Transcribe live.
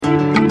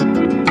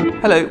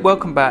Hello,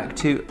 welcome back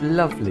to a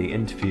lovely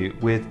interview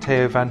with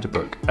Theo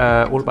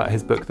Vanderbroek, all about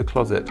his book, The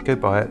Closet. Go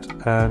buy it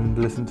and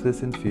listen to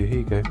this interview. Here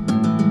you go.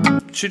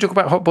 Should we talk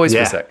about Hot Boys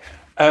for a sec?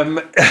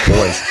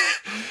 Boys.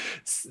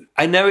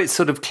 I know it's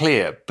sort of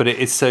clear, but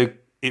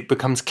it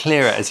becomes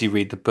clearer as you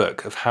read the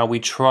book of how we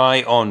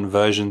try on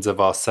versions of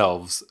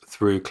ourselves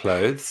through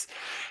clothes.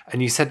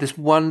 And you said this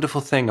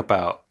wonderful thing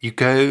about you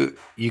go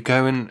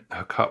and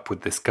hook up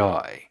with this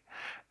guy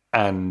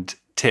and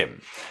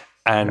Tim,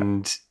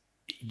 and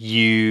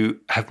you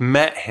have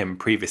met him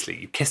previously.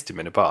 You kissed him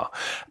in a bar,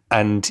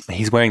 and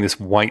he's wearing this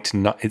white.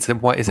 Is it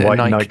white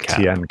a Nike cap?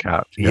 TN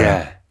cap.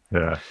 Yeah.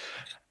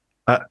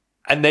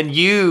 And then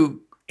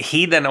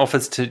he then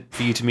offers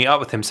for you to meet up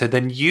with him. So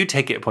then you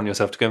take it upon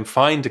yourself to go and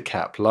find a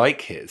cap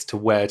like his to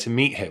wear to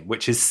meet him,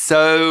 which is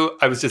so.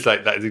 I was just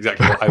like, that is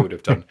exactly what I would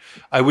have done.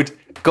 I would,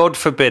 God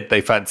forbid, they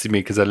fancy me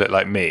because I look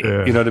like me.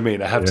 Yeah. You know what I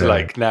mean? I have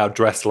to now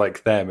dress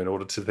like them in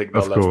order to think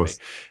they'll love me.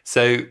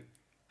 So.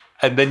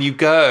 And then you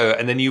go,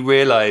 and then you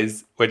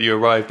realise when you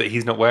arrive that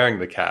he's not wearing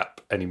the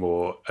cap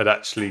anymore, and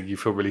actually you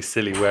feel really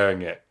silly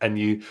wearing it. And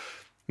you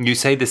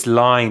say this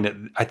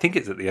line, I think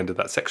it's at the end of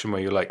that section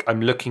where you're like,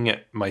 I'm looking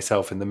at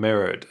myself in the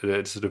mirror, at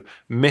a sort of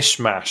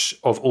mishmash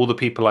of all the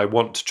people I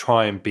want to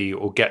try and be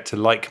or get to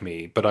like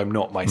me, but I'm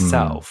not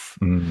myself.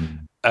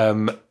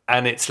 And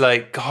it's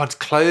like, God,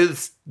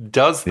 clothes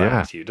does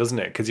that to you, doesn't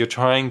it? Because you're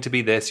trying to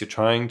be this, you're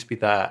trying to be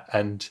that,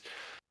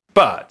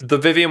 But the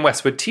Vivienne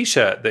Westwood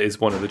t-shirt that is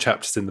one of the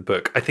chapters in the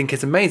book, I think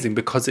is amazing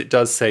because it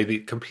does say the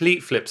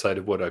complete flip side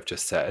of what I've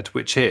just said,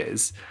 which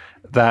is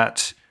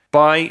that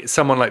by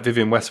someone like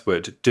Vivienne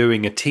Westwood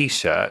doing a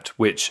t-shirt,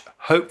 which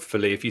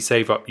hopefully if you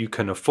save up you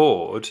can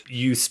afford,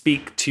 you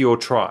speak to your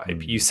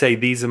tribe. You say,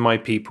 these are my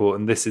people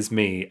and this is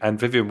me. And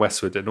Vivienne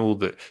Westwood and all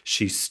that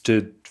she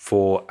stood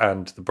for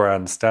and the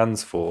brand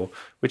stands for,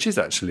 which is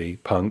actually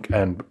punk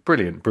and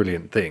brilliant,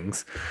 brilliant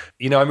things.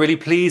 You know, I'm really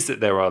pleased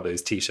that there are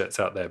those t-shirts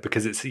out there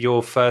because it's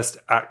your first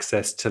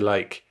access to,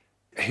 like,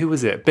 who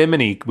was it?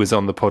 Bimini was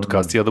on the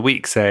podcast the other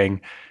week saying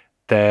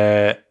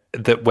that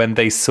when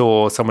they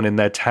saw someone in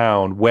their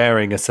town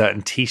wearing a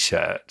certain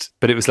t-shirt,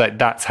 but it was like,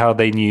 that's how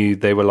they knew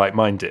they were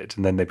like-minded.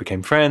 And then they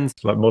became friends.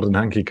 It's like modern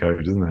hanky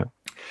code, isn't it?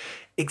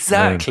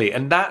 Exactly. Yeah.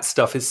 And that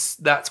stuff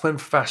that's when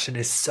fashion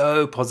is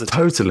so positive.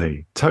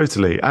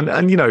 Totally.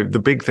 And you know, the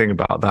big thing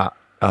about that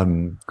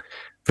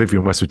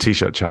Vivienne Westwood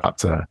t-shirt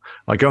chapter,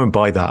 I go and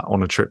buy that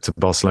on a trip to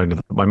Barcelona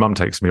that my mum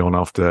takes me on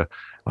after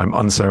I'm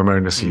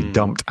unceremoniously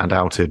dumped and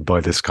outed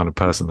by this kind of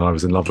person that I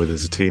was in love with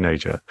as a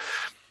teenager.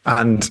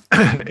 And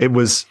it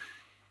was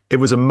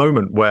a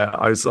moment where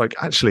I was like,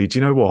 actually, do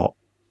you know what?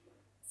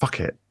 Fuck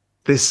it.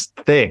 This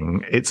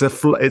thing, it's a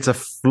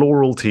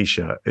floral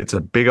t-shirt. It's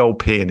a big old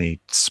peony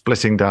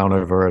splitting down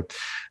over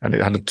and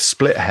it had a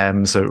split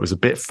hem, so it was a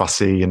bit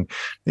fussy. And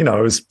you know,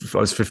 I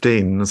was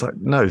 15, and I was like,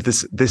 no,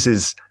 this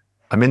is,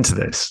 I'm into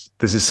this.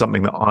 This is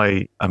something that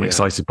I am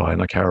excited by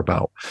and I care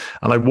about.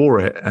 And I wore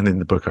it, and in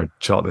the book I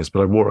chart this,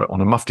 but I wore it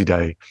on a mufti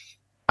day,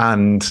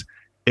 and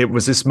it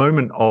was this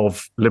moment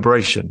of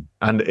liberation,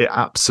 and it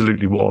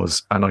absolutely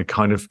was. And I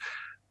kind of,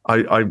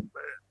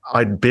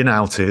 I'd been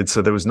outed,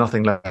 so there was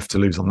nothing left to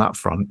lose on that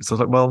front. So I was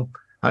like, well,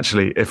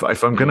 actually, if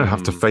I'm going to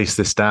have to face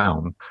this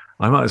down,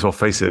 I might as well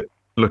face it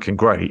looking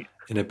great.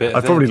 In a bit, I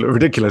probably look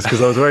ridiculous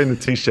because I was wearing the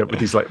t-shirt with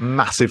these like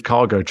massive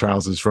cargo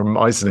trousers from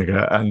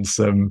Eisniger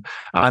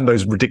and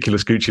those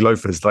ridiculous Gucci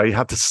loafers. They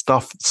had to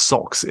stuff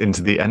socks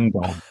into the end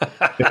of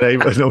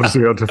in order to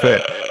be able to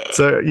fit.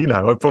 So, you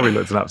know, I probably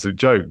looked an absolute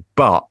joke,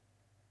 but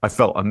I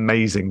felt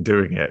amazing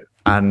doing it.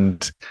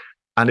 And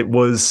it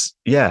was,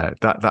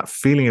 that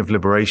feeling of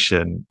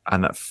liberation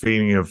and that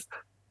feeling of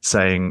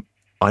saying,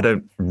 I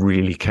don't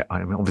really care.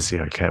 I mean, obviously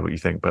I care what you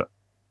think, but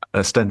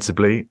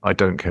ostensibly I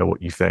don't care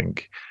what you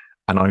think.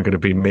 And I'm going to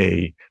be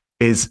me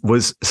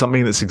was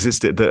something that's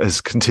existed, that has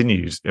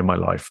continued in my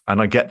life.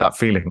 And I get that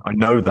feeling. I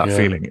know that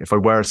feeling. If I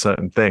wear a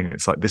certain thing,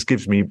 it's like, this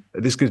gives me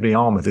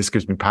armor. This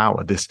gives me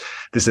power. This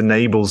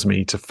enables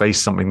me to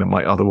face something that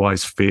might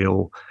otherwise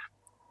feel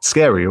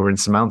scary or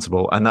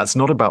insurmountable. And that's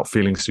not about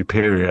feeling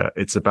superior.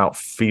 It's about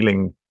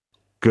feeling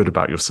good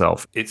about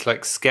yourself. It's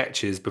like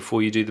sketches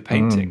before you do the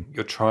painting.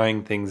 You're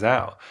trying things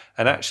out.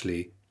 And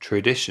actually,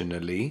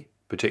 traditionally,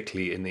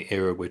 particularly in the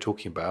era we're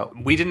talking about,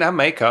 we didn't have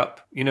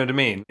makeup. You know what I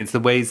mean? It's the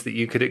ways that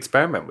you could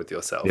experiment with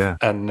yourself. Yeah.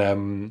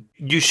 And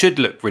you should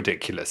look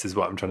ridiculous is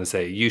what I'm trying to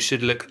say. You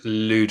should look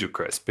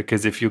ludicrous,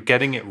 because if you're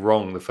getting it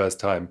wrong the first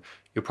time,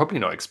 you're probably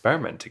not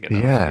experimenting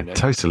enough. Yeah, you know?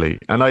 Totally.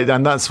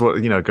 And that's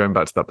what, you know, going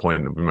back to that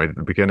point that we made at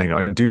the beginning,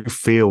 I do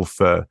feel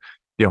for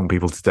young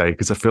people today,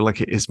 because I feel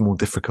like it is more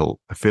difficult.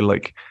 I feel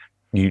like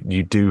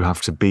you do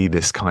have to be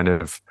this kind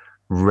of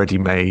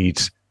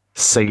ready-made,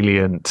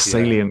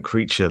 salient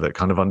creature that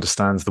kind of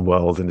understands the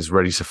world and is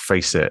ready to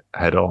face it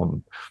head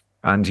on.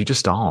 And you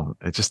just aren't.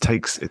 It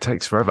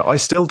takes forever. I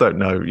still don't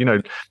know, you know,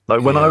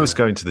 like when I was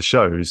going to the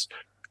shows,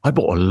 I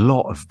bought a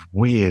lot of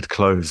weird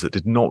clothes that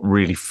did not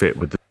really fit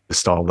with the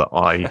style that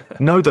I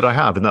know that I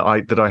have and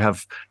that I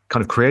have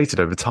kind of created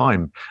over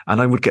time. And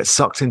I would get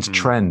sucked into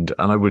trend,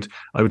 and I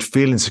would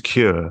feel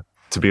insecure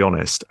to be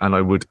honest. And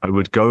I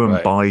would go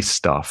and buy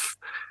stuff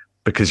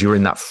because you're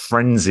in that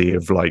frenzy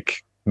of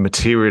like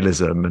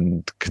materialism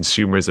and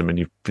consumerism, and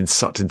you've been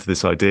sucked into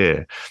this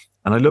idea.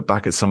 And I look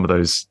back at some of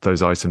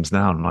those items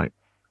now and I'm like,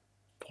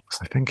 what was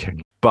I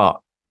thinking? But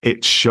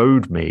it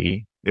showed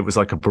me, it was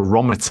like a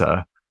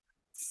barometer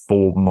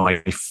for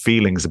my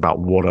feelings about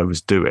what I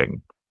was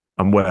doing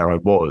and where I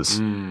was.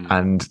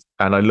 And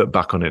I look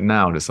back on it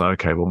now and it's like,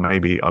 okay, well,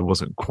 maybe I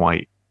wasn't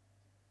quite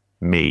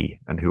me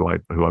and who I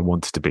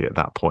wanted to be at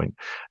that point.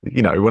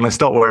 You know, when I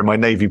start wearing my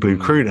navy blue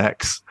crew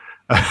necks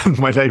and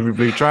my navy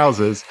blue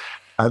trousers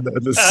and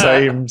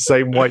the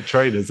same white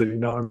trainers, and you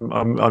know,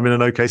 I'm in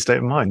an okay state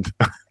of mind.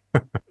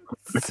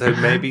 So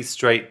maybe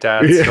straight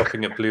dad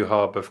stopping at Blue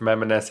Harbour from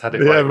M&S had it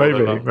right. Yeah,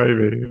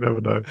 maybe you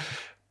never know.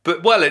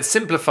 But well, it's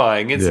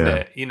simplifying, isn't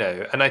it? You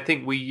know, and I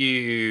think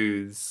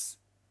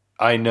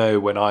I know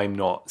when I'm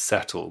not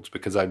settled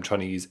because I'm trying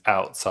to use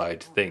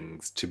outside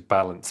things to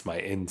balance my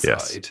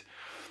inside. Yes.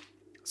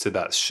 So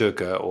that's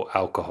sugar or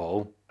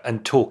alcohol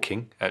and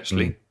talking,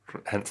 actually,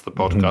 hence the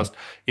podcast.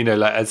 You know,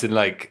 like as in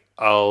like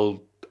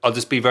I'll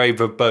just be very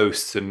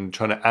verbose and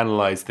trying to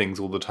analyze things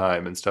all the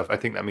time and stuff. I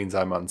think that means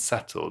I'm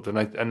unsettled,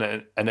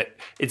 and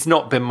it's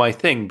not been my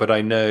thing, but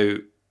I know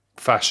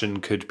fashion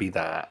could be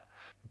that.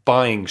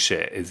 Buying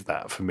shit is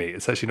that for me.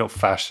 It's actually not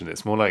fashion.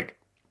 It's more like,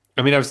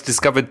 I mean, I've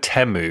discovered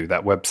Temu,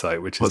 that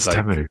website, which is like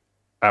Temu?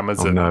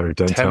 Amazon. Oh no,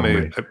 don't tell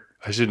me.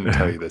 I shouldn't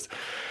tell you this.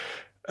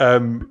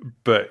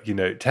 But you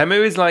know,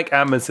 Temu is like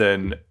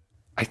Amazon.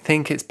 I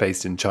think it's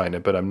based in China,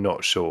 but I'm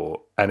not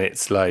sure. And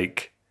it's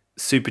like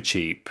super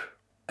cheap,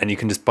 and you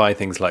can just buy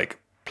things like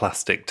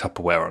plastic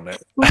Tupperware on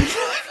it.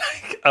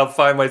 I'll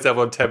find myself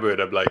on Temu, and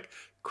I'm like,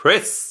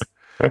 Chris,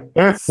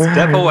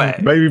 step away.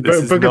 Maybe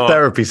book a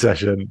therapy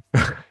session.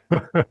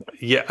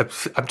 Yeah,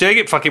 I'm doing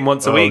it fucking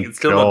once a week. It's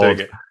still not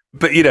doing it.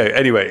 But you know,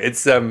 anyway,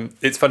 it's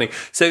funny.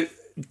 So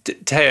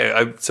Teo,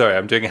 I'm sorry,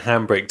 I'm doing a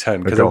handbrake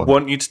turn because I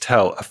want you to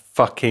tell a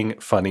fucking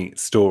funny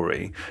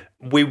story.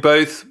 We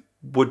both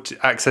would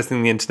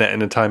accessing the internet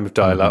in a time of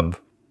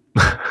dial-up.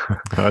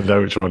 I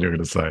know which one you're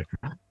going to say.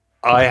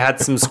 I had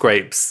some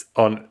scrapes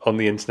on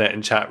the internet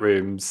in chat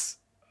rooms.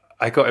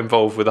 I got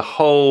involved with a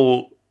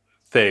whole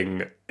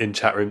thing in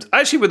chat rooms,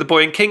 actually with a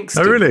boy in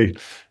Kingston. Oh, really?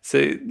 So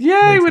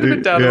yeah, he would have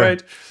been down the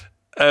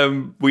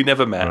road. We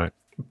never met. Right.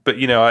 But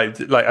you know,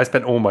 I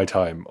spent all my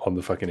time on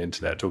the fucking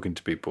internet talking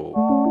to people.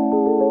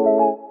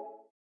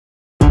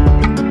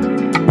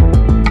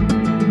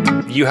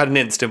 You had an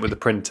incident with the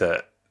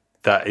printer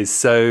that is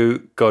so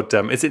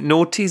goddamn. Is it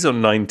noughties or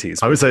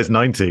 90s? I would say it's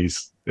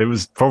 90s. It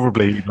was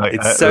probably like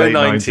it's so late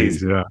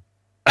 90s. Yeah.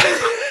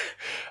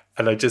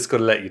 And I just got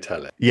to let you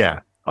tell it.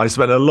 Yeah, I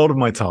spent a lot of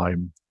my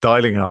time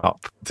dialing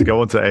up to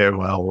go onto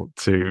AOL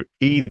to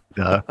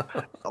either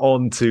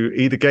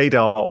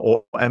Gaydar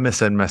or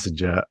MSN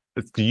Messenger,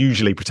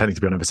 usually pretending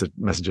to be on MSN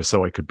Messenger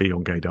so I could be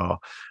on Gaydar.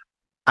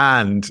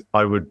 And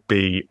I would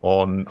be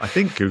on, I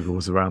think Google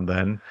was around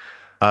then,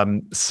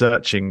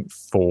 searching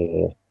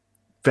for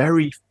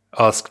very...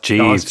 Ask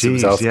Jeeves.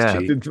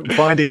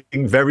 Finding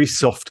very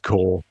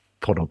softcore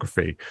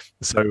pornography.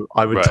 So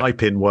I would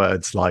type in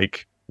words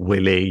like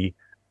Willy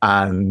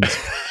and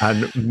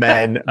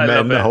men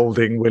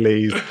holding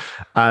willies.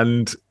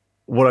 And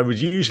what I would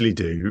usually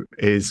do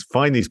is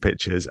find these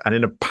pictures, and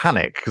in a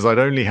panic, because I'd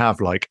only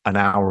have like an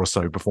hour or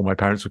so before my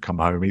parents would come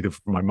home, either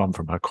from my mum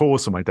from her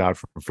course or my dad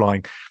from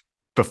flying,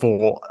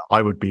 before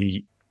I would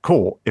be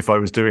caught if I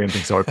was doing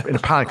anything. So in a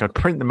panic, I'd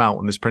print them out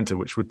on this printer,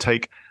 which would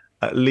take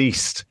at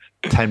least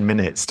 10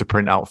 minutes to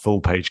print out full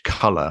page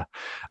color.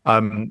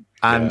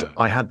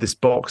 I had this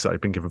box that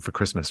I'd been given for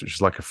Christmas, which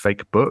was like a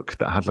fake book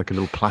that had like a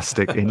little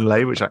plastic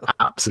inlay, which I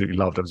absolutely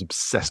loved. I was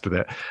obsessed with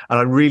it. And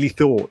I really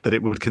thought that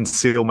it would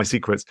conceal my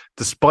secrets,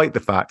 despite the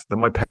fact that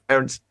my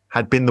parents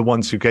had been the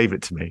ones who gave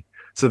it to me.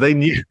 So they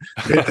knew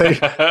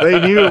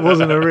they knew it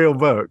wasn't a real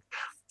book.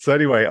 So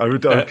anyway, I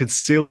would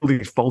conceal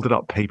these folded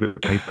up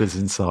papers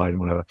inside and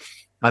whatever.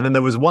 And then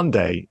there was one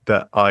day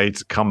that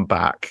I'd come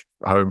back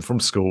home from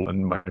school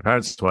and my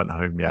parents weren't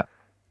home yet.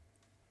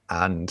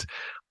 And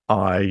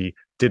I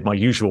did my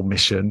usual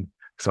mission.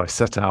 So I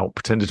set out,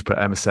 pretended to put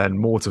MSN,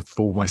 more to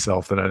fool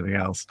myself than anything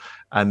else,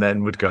 and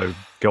then would go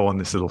on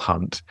this little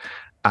hunt.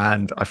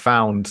 And I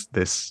found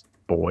this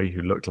boy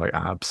who looked like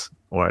abs,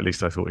 or at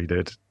least I thought he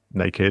did,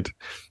 naked.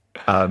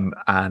 And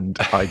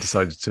I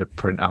decided to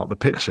print out the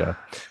picture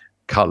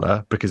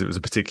color because it was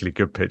a particularly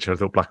good picture. I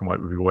thought black and white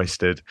would be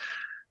wasted.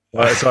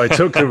 So I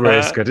took the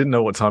risk. I didn't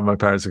know what time my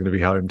parents were going to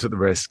be home. Took the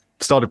risk,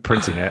 started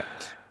printing it.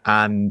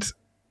 And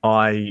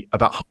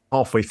about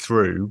halfway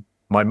through,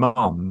 my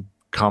mum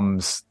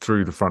comes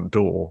through the front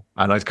door,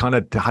 and I kind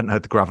of hadn't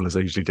heard the gravel as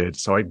I usually did.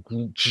 So I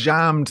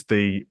jammed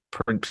the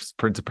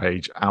printer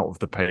page out of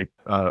the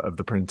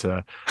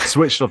printer,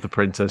 switched off the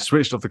printer,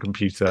 switched off the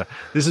computer.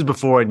 This is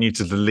before I knew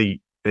to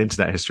delete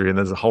internet history, and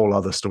there's a whole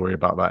other story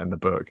about that in the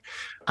book.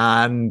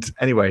 And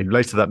anyway,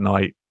 later that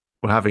night,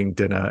 we're having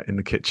dinner in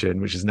the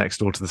kitchen, which is next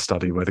door to the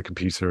study where the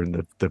computer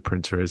and the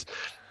printer is,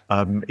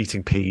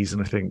 eating peas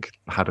and I think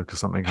haddock or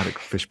something, haddock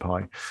fish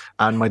pie.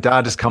 And my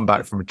dad has come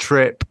back from a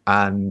trip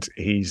and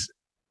he's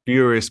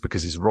furious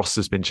because his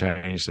roster's been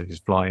changed, so he's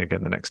flying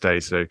again the next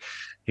day. So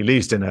he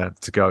leaves dinner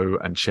to go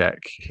and check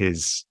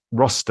his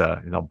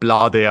roster.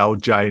 Bloody hell,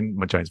 Jane.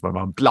 Jane's my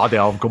mum. Bloody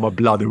hell, I've got my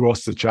bloody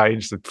roster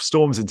changed. So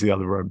storms into the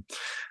other room.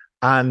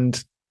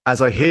 And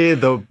as I hear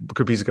the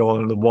computer go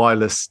on the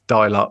wireless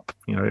dial-up,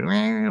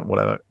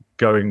 whatever,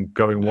 going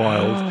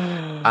wild,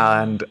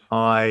 and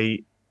I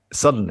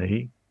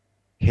suddenly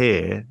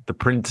hear the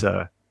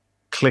printer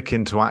click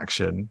into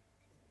action,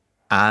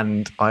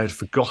 and I had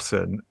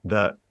forgotten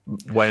that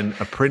when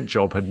a print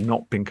job had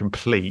not been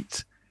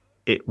complete,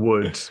 it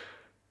would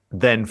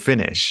then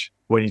finish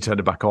when you turned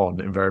it back on.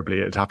 Invariably,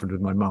 it happened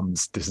with my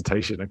mum's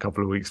dissertation a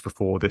couple of weeks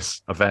before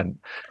this event.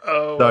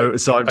 So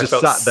I've just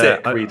sat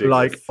there,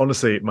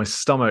 honestly, my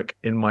stomach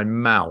in my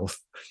mouth.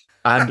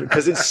 And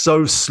because it's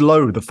so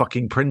slow, the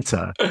fucking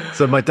printer.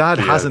 So my dad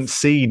hasn't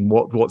seen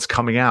what's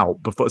coming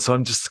out before. So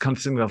I'm just kind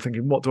of sitting there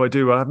thinking, what do I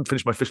do? I haven't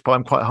finished my fish pie.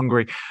 I'm quite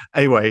hungry.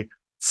 Anyway,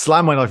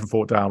 slam my knife and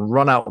fork down,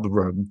 run out of the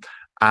room.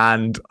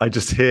 And I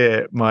just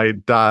hear my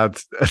dad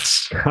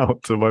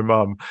shout to my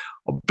mum,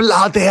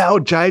 bloody hell,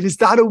 Jane, is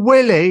that a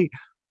willy?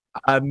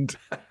 And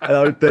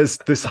there's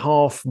this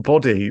half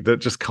body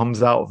that just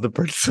comes out of the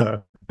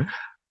printer.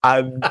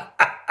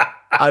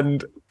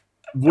 And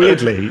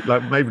weirdly,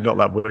 like maybe not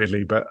that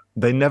weirdly, but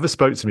they never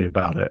spoke to me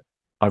about it.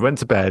 I went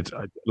to bed,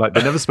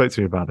 they never spoke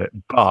to me about it.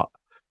 But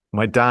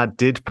my dad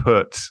did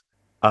put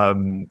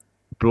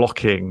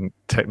blocking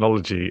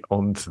technology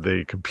onto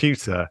the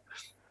computer.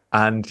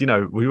 And,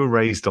 we were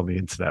raised on the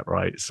internet,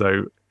 right?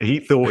 So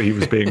he thought he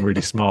was being really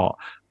smart.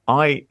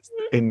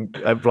 When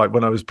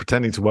I was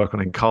pretending to work on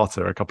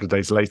Encarta a couple of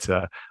days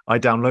later, I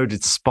downloaded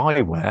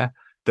spyware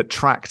that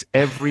tracked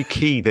every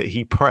key that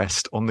he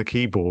pressed on the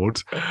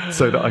keyboard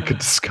so that I could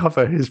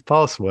discover his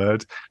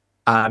password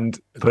and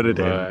put it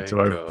in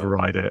to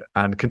override it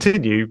and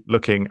continue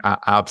looking at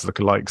abs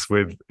lookalikes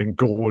with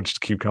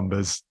engorged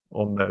cucumbers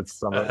on their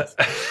stomachs.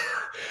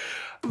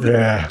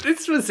 Yeah,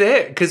 this was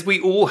it, because we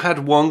all had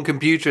one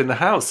computer in the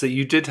house, so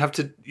you did have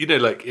to,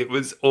 it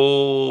was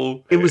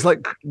all. It was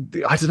like,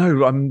 I don't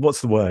know,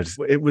 what's the word?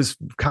 It was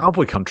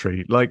cowboy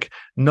country. Like,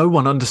 no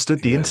one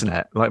understood the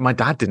internet. Like, my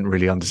dad didn't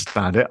really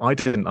understand it. I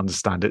didn't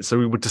understand it, so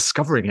we were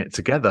discovering it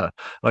together.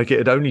 Like, it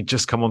had only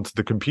just come onto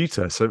the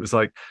computer, so it was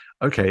like,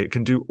 okay, it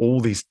can do all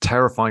these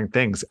terrifying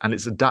things, and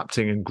it's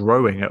adapting and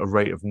growing at a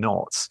rate of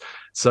knots.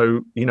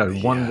 So,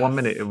 one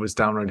minute it was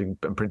downloading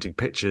and printing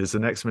pictures, the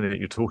next minute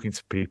you're talking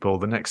to people,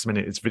 the next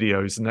minute it's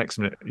videos, the next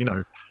minute,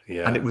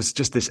 and it was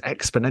just this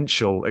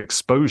exponential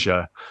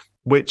exposure,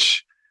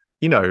 which,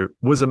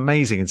 was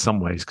amazing in some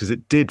ways because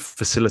it did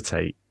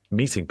facilitate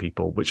meeting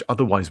people, which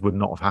otherwise would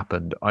not have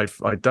happened. I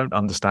don't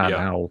understand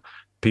how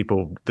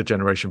people, the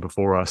generation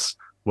before us,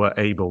 were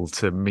able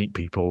to meet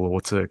people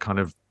or to kind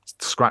of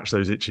scratch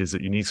those itches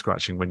that you need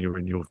scratching when you're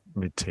in your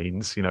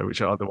mid-teens,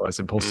 which are otherwise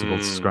impossible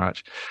to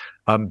scratch.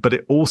 But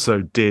it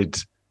also did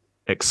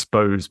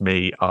expose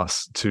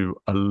us to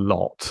a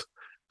lot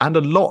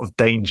of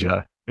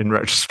danger in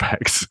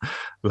retrospect.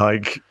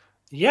 Like,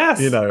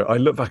 yes, I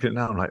look back at it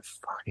now, I'm like,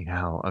 fucking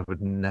hell, I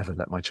would never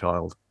let my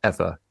child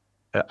ever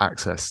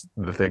access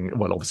the thing.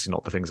 Well, obviously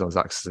not the things I was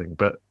accessing,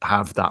 but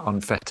have that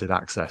unfettered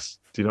access.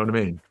 Do you know what I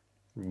mean?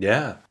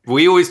 Yeah.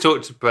 We always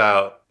talked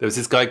about, there was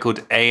this guy called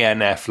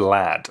ANF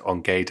Lad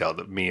on Gaydar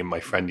that me and my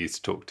friend used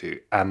to talk to,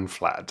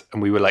 Anflad,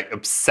 and we were like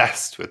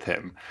obsessed with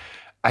him.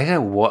 I don't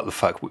know what the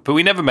fuck, but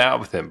we never met up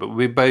with him, but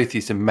we both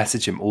used to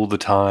message him all the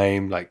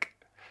time, like,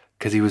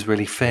 because he was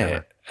really fit.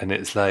 Yeah. And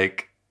it's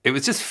like, it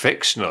was just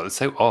fictional. It's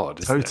so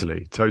odd.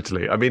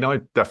 Totally. I mean, I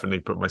definitely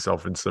put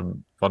myself in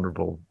some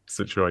vulnerable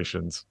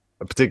situations,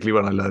 particularly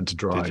when I learned to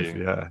drive.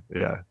 Yeah.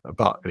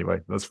 But anyway,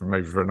 that's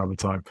maybe for another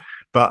time.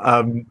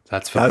 But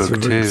that's for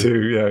book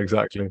two. Yeah,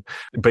 exactly.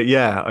 But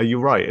yeah, you're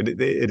right.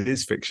 It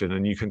is fiction,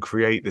 and you can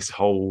create this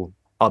whole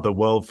other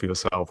world for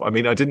yourself. I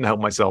mean, I didn't help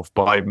myself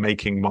by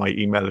making my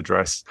email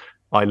address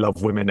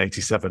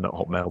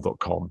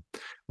ilovewomen87@hotmail.com,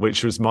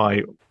 which was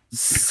my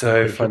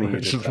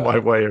my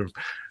way of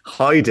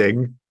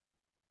hiding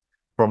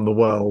from the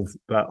world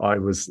that I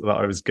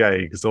was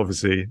gay, because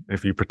obviously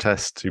if you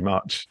protest too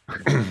much.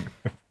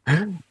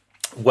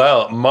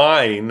 Well,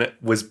 mine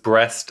was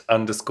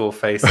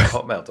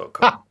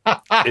breast_face@hotmail.com.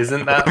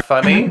 Isn't that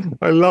funny?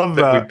 I love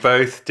that. We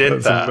both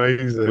did that.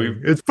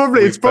 Amazing. It's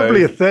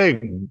probably a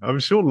thing. I'm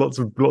sure lots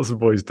of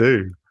boys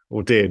do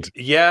or did.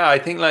 Yeah, I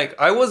think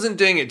I wasn't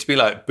doing it to be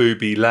like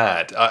booby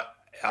lad.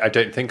 I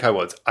don't think I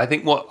was. I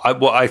think what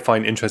I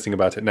find interesting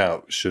about it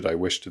now, should I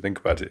wish to think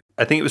about it,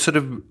 I think it was sort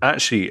of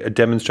actually a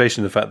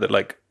demonstration of the fact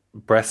that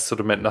breasts sort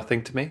of meant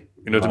nothing to me.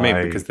 You know what I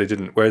mean? Because they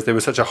didn't. Whereas they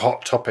were such a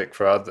hot topic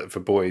for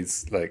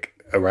boys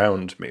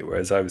around me.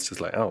 Whereas I was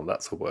just like, oh,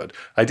 that's a word.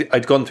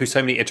 I'd gone through so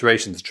many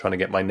iterations trying to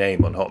get my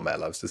name on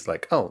Hotmail. I was just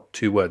like, oh,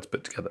 2 words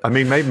put together. I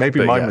mean,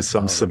 maybe mine was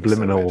some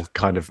subliminal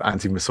kind of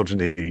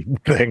anti-misogyny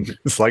thing.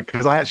 It's like,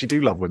 because I actually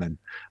do love women,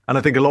 and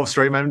I think a lot of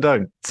straight men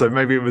don't. So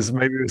maybe it was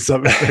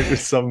some.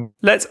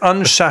 Let's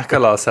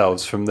unshackle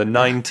ourselves from the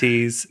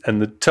 90s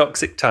and the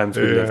toxic times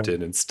we lived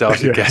in, and start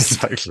again.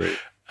 Exactly.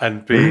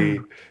 And be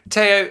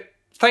Teo.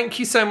 thank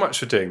you so much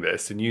for doing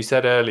this. And you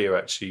said earlier,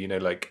 actually,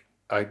 like,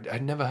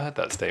 I'd never heard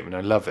that statement.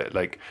 I love it.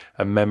 Like,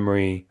 a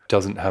memory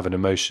doesn't have an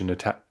emotion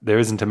attached. There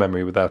isn't a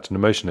memory without an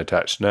emotion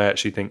attached. And I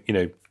actually think,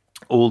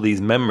 all these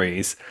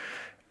memories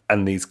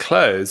and these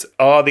clothes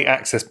are the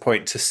access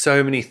point to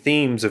so many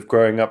themes of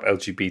growing up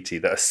LGBT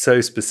that are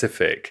so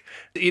specific.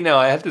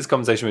 I had this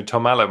conversation with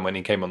Tom Allen when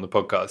he came on the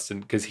podcast,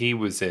 and because he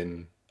was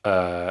in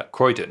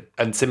Croydon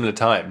and similar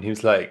time, and he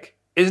was like,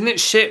 isn't it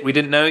shit we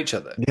didn't know each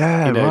other?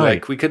 Yeah, right.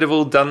 Like, we could have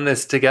all done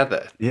this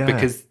together. Yeah.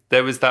 Because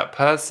there was that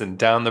person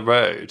down the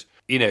road,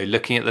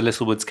 looking at the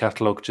Littlewoods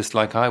catalogue just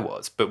like I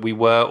was. But we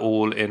were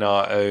all in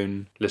our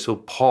own little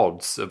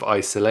pods of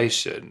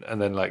isolation,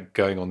 and then, like,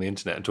 going on the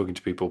internet and talking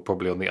to people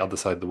probably on the other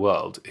side of the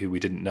world who we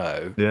didn't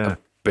know. Yeah.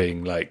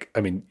 Being like,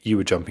 you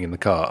were jumping in the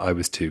car. I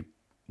was too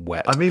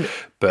wet.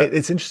 But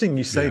it's interesting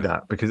you say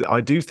that, because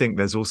I do think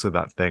there's also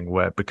that thing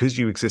where, because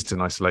you exist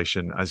in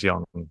isolation as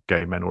young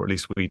gay men, or at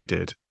least we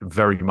did,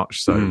 very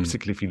much so,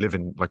 particularly if you live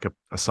in like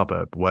a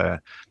suburb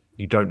where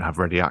you don't have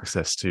ready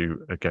access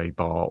to a gay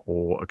bar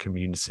or a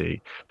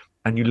community,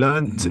 and you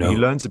learn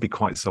to be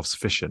quite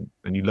self-sufficient,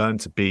 and you learn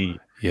to be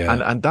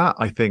and that,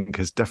 I think,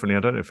 has definitely, I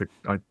don't know if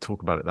I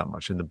talk about it that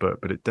much in the book,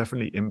 but it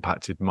definitely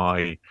impacted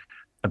my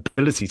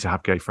ability to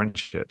have gay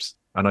friendships.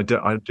 And I did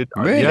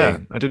really? I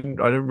don't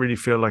really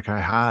feel like I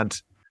had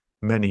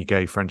many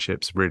gay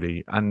friendships,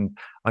 really. And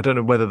I don't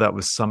know whether that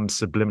was some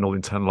subliminal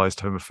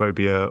internalized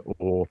homophobia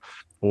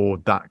or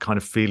that kind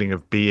of feeling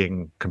of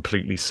being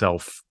completely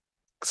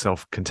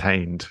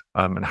self-contained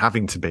and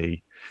having to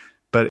be.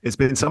 But it's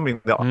been something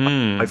that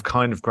I've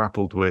kind of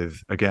grappled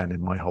with again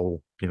in my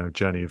whole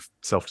journey of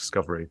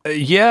self-discovery.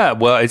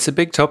 Well, it's a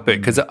big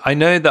topic, because I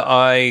know that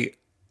I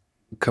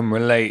can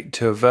relate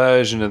to a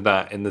version of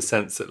that, in the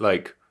sense that,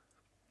 like,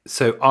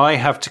 so I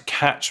have to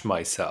catch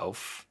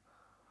myself,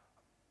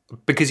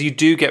 because you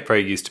do get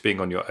very used to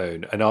being on your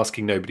own and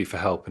asking nobody for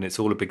help, and it's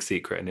all a big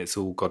secret, and it's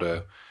all got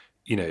to,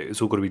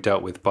 it's all got to be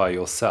dealt with by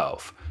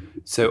yourself.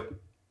 So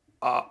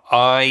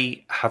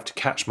I have to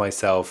catch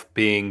myself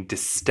being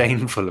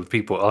disdainful of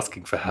people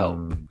asking for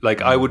help.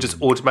 Like, I would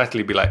just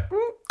automatically be like,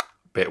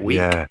 bit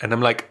weak. And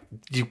I'm like,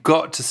 you've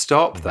got to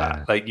stop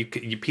that. Like, you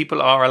people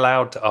are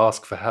allowed to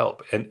ask for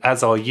help, and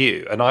as are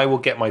you. And I will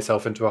get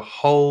myself into a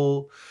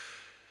whole,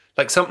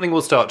 like, something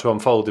will start to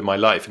unfold in my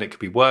life, and it could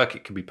be work,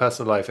 it could be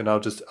personal life, and I'll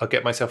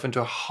get myself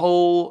into a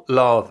whole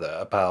lather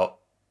about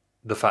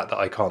the fact that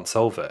I can't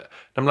solve it.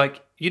 And I'm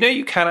like,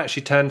 you can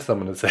actually turn to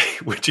someone and say,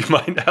 would you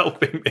mind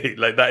helping me?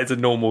 Like, that is a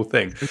normal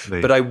thing.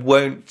 But I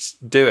won't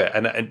do it.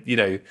 And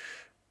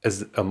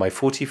as on my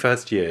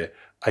 41st year,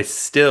 I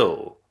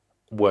still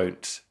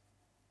won't.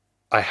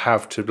 I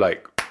have to,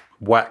 like,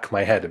 whack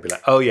my head and be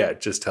like, oh yeah,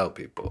 just tell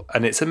people.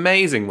 And it's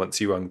amazing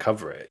once you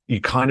uncover it. You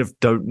kind of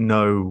don't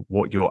know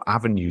what your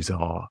avenues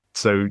are.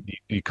 So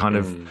you kind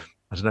of,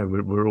 I don't know,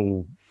 we're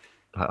all,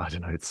 I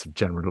don't know, it's a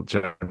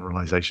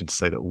generalization to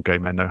say that all gay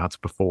men know how to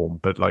perform,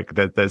 but, like,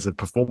 there's a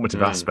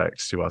performative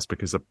aspect to us,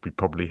 because we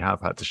probably have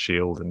had to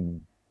shield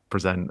and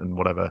present and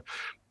whatever.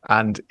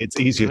 And it's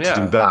easier to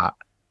do that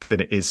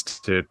than it is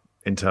to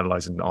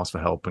internalize and ask for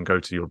help and go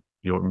to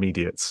your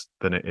immediates,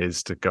 than it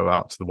is to go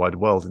out to the wider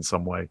world in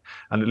some way.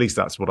 And at least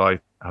that's what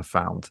I have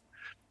found.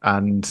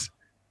 And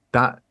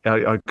that,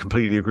 I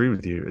completely agree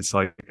with you. It's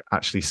like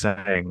actually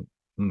saying,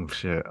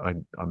 shit,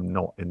 I'm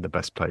not in the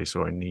best place,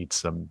 or I need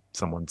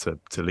someone to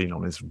lean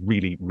on, is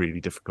really, really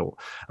difficult.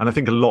 And I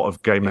think a lot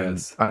of gay men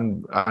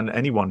and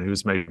anyone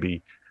who's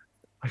maybe,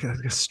 I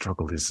guess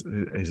struggled is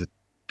a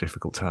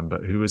difficult term,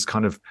 but who has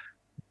kind of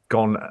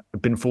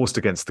been forced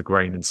against the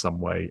grain in some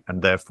way,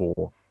 and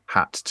therefore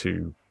had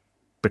to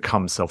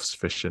become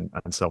self-sufficient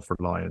and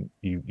self-reliant,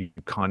 you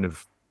kind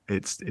of,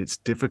 it's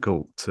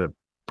difficult to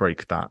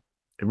break that.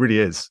 It really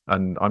is.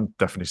 And I'm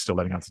definitely still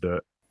learning how to do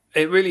it.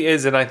 It really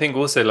is. And I think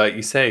also, like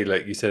you said,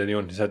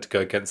 anyone who's had to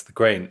go against the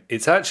grain,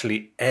 it's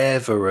actually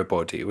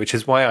everybody, which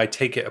is why I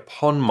take it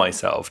upon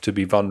myself to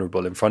be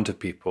vulnerable in front of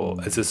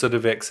people as a sort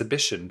of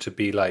exhibition, to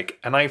be like,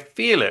 and I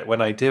feel it when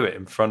I do it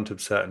in front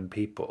of certain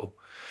people.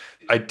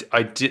 I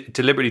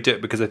deliberately do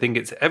it because I think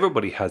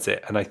everybody has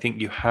it. And I think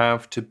you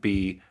have to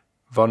be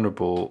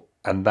vulnerable,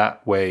 and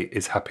that way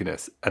is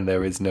happiness, and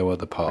there is no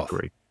other path.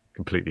 Agree.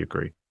 Completely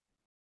agree.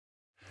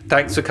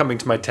 Thanks for coming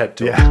to my TED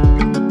Talk. Yeah.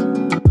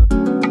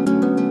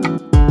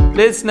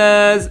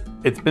 Listeners,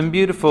 it's been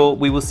beautiful.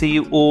 We will see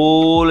you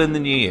all in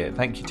the new year.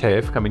 Thank you,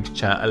 Teo, for coming to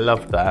chat. I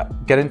loved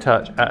that. Get in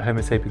touch at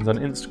Homo Sapiens on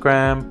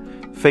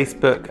Instagram,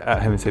 Facebook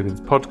at Homo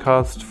Sapiens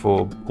Podcast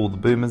for all the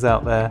boomers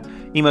out there.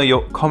 Email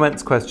your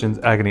comments, questions,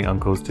 agony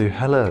uncles to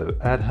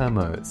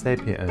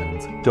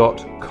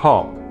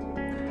hello@homosapiens.com.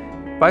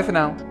 Bye for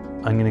now.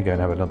 I'm going to go and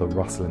have another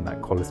rustle in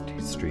that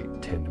Quality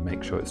Street tin to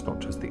make sure it's not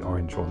just the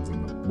orange ones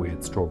and the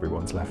weird strawberry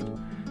ones left.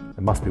 There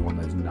must be one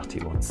of those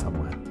nutty ones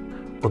somewhere.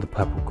 Or the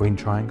purple green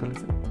triangle,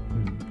 is it?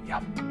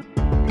 Yum.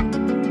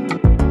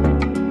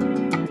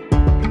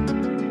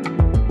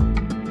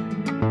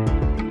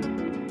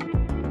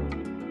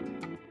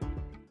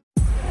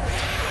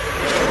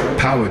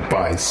 Powered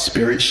by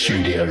Spirit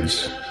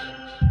Studios.